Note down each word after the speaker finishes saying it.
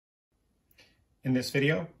In this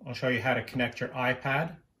video, I'll show you how to connect your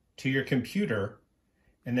iPad to your computer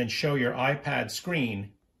and then show your iPad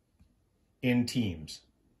screen in Teams.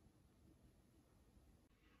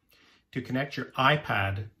 To connect your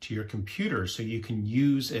iPad to your computer so you can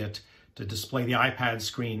use it to display the iPad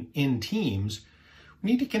screen in Teams,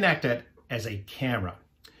 we need to connect it as a camera.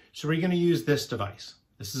 So we're going to use this device.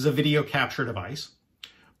 This is a video capture device.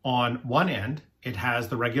 On one end, it has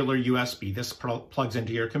the regular USB. This plugs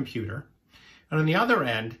into your computer. And on the other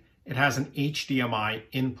end, it has an HDMI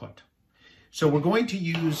input. So we're going to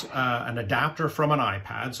use an adapter from an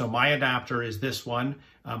iPad. So my adapter is this one.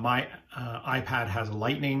 My iPad has a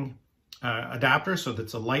Lightning adapter, so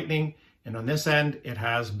that's a Lightning. And on this end, it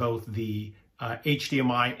has both the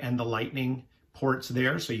HDMI and the Lightning ports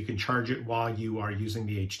there, so you can charge it while you are using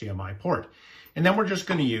the HDMI port. And then we're just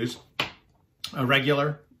going to use a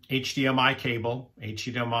regular HDMI cable,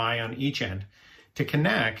 HDMI on each end, to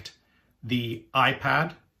connect the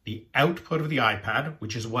iPad, the output of the iPad,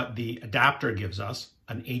 which is what the adapter gives us,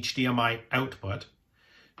 an HDMI output,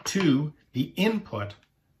 to the input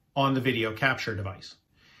on the video capture device.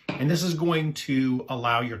 And this is going to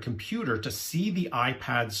allow your computer to see the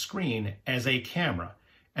iPad screen as a camera,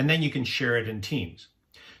 and then you can share it in Teams.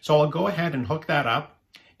 So I'll go ahead and hook that up,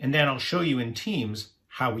 and then I'll show you in Teams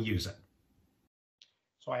how we use it.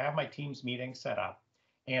 So I have my Teams meeting set up.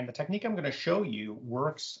 And the technique I'm going to show you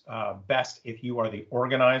works best if you are the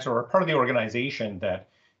organizer or part of the organization that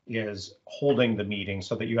is holding the meeting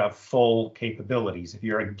so that you have full capabilities. If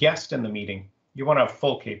you're a guest in the meeting, you want to have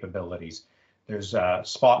full capabilities. There's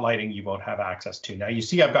spotlighting you won't have access to. Now you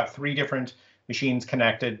see I've got 3 different machines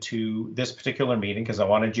connected to this particular meeting because I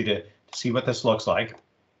wanted you to see what this looks like.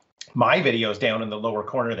 My video is down in the lower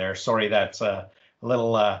corner there. Sorry, that's a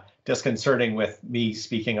little disconcerting with me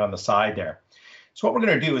speaking on the side there. So what we're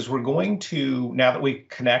going to do is we're going to, now that we've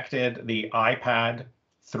connected the iPad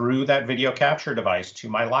through that video capture device to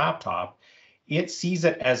my laptop, it sees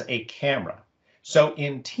it as a camera. So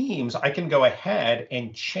in Teams, I can go ahead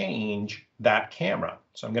and change that camera.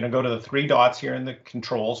 So I'm going to go to the 3 dots here in the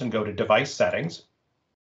controls and go to device settings.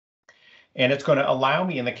 And it's going to allow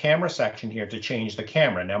me in the camera section here to change the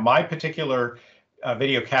camera. Now my particular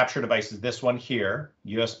video capture device is this one here,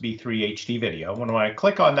 USB 3 HD video. When I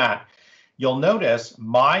click on that, you'll notice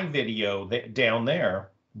my video down there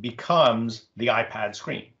becomes the iPad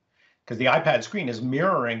screen because the iPad screen is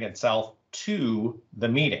mirroring itself to the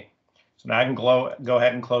meeting. So now I can go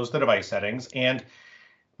ahead and close the device settings. And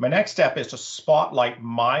my next step is to spotlight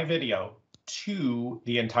my video to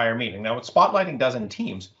the entire meeting. Now what spotlighting does in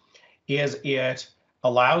Teams is it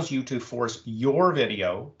allows you to force your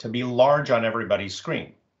video to be large on everybody's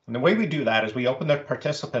screen. And the way we do that is we open the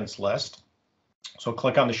participants list. So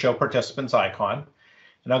click on the Show Participants icon,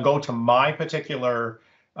 and I'll go to my particular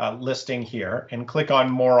listing here and click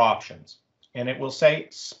on More Options, and it will say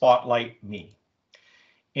Spotlight Me.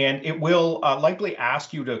 And it will likely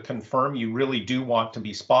ask you to confirm you really do want to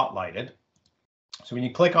be spotlighted. So when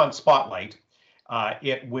you click on Spotlight,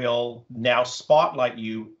 it will now spotlight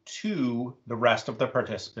you to the rest of the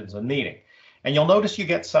participants in the meeting. And you'll notice you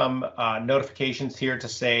get some notifications here to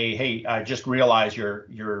say, hey, just realize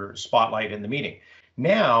your spotlight in the meeting.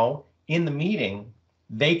 Now, in the meeting,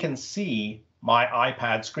 they can see my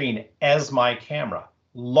iPad screen as my camera,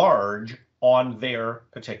 large on their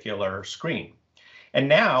particular screen. And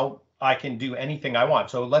now I can do anything I want.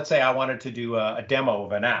 So let's say I wanted to do a demo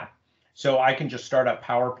of an app. So I can just start up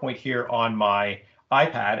PowerPoint here on my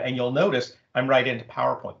iPad, and you'll notice I'm right into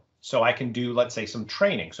PowerPoint. So I can do, let's say, some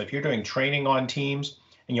training. So if you're doing training on Teams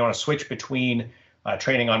and you want to switch between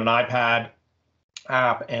training on an iPad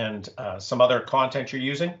app and some other content you're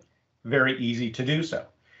using, very easy to do so.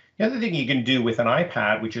 The other thing you can do with an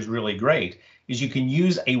iPad, which is really great, is you can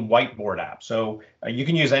use a whiteboard app. So you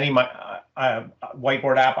can use any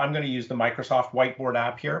whiteboard app. I'm going to use the Microsoft Whiteboard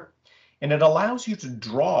app here, and it allows you to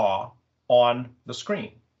draw on the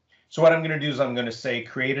screen. So what I'm going to do is I'm going to say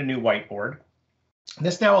create a new whiteboard.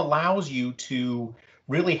 This now allows you to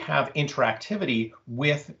really have interactivity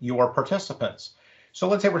with your participants. So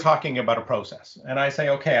let's say we're talking about a process, and I say,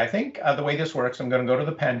 okay, I think the way this works, I'm going to go to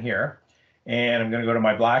the pen here, and I'm going to go to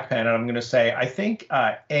my black pen, and I'm going to say, I think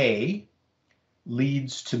A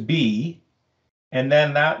leads to B, and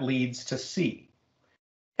then that leads to C.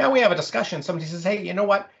 Now we have a discussion. Somebody says, hey, you know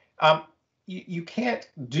what? You can't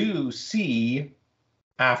do C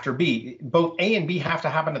after B. Both A and B have to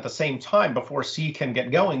happen at the same time before C can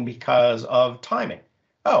get going because of timing.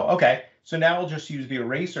 Oh, okay. So now I'll just use the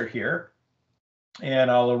eraser here,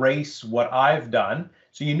 and I'll erase what I've done.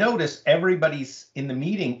 So you notice everybody's in the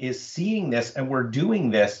meeting is seeing this, and we're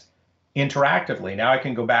doing this interactively. Now I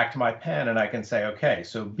can go back to my pen and I can say, okay,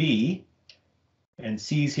 so B and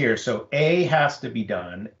C's here. So A has to be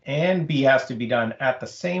done and B has to be done at the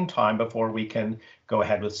same time before we can go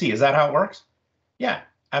ahead with C. Is that how it works? Yeah,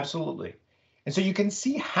 absolutely. And so you can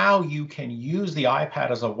see how you can use the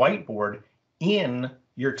iPad as a whiteboard in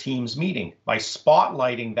your Teams meeting by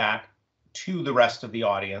spotlighting that to the rest of the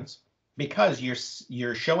audience, because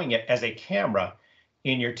you're showing it as a camera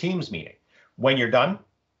in your Teams meeting. When you're done,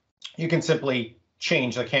 you can simply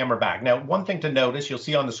change the camera back. Now, one thing to notice, you'll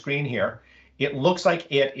see on the screen here, it looks like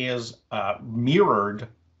it is mirrored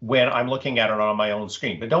when I'm looking at it on my own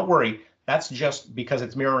screen. But don't worry, that's just because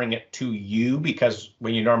it's mirroring it to you, because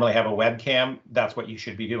when you normally have a webcam, that's what you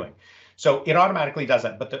should be doing. So it automatically does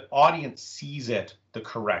that, but the audience sees it the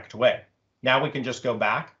correct way. Now we can just go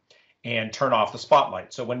back and turn off the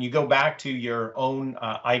spotlight. So when you go back to your own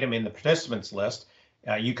item in the participants list,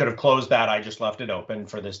 you could have closed that. I just left it open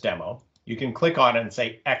for this demo. You can click on it and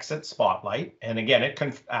say exit spotlight. And again, it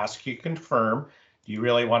can ask you to confirm. Do you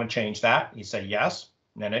really want to change that? You say yes.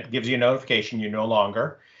 And then it gives you a notification you're no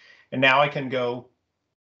longer. And now I can go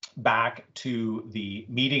back to the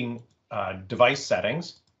meeting device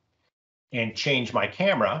settings and change my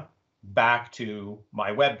camera back to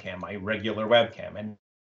my webcam, my regular webcam. And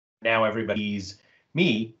now everybody sees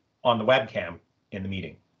me on the webcam in the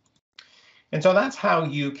meeting. And so that's how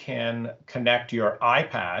you can connect your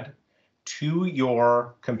iPad to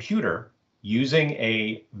your computer using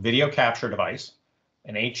a video capture device,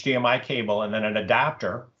 an HDMI cable, and then an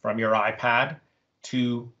adapter from your iPad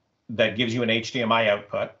that gives you an HDMI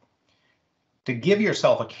output to give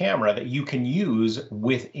yourself a camera that you can use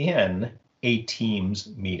within a Teams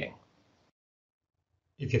meeting.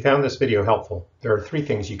 If you found this video helpful, there are 3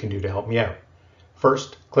 things you can do to help me out.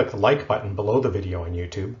 First, click the like button below the video on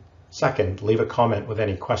YouTube. Second, leave a comment with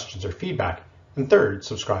any questions or feedback. And third,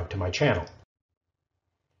 subscribe to my channel.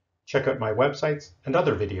 Check out my websites and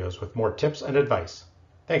other videos with more tips and advice.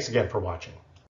 Thanks again for watching.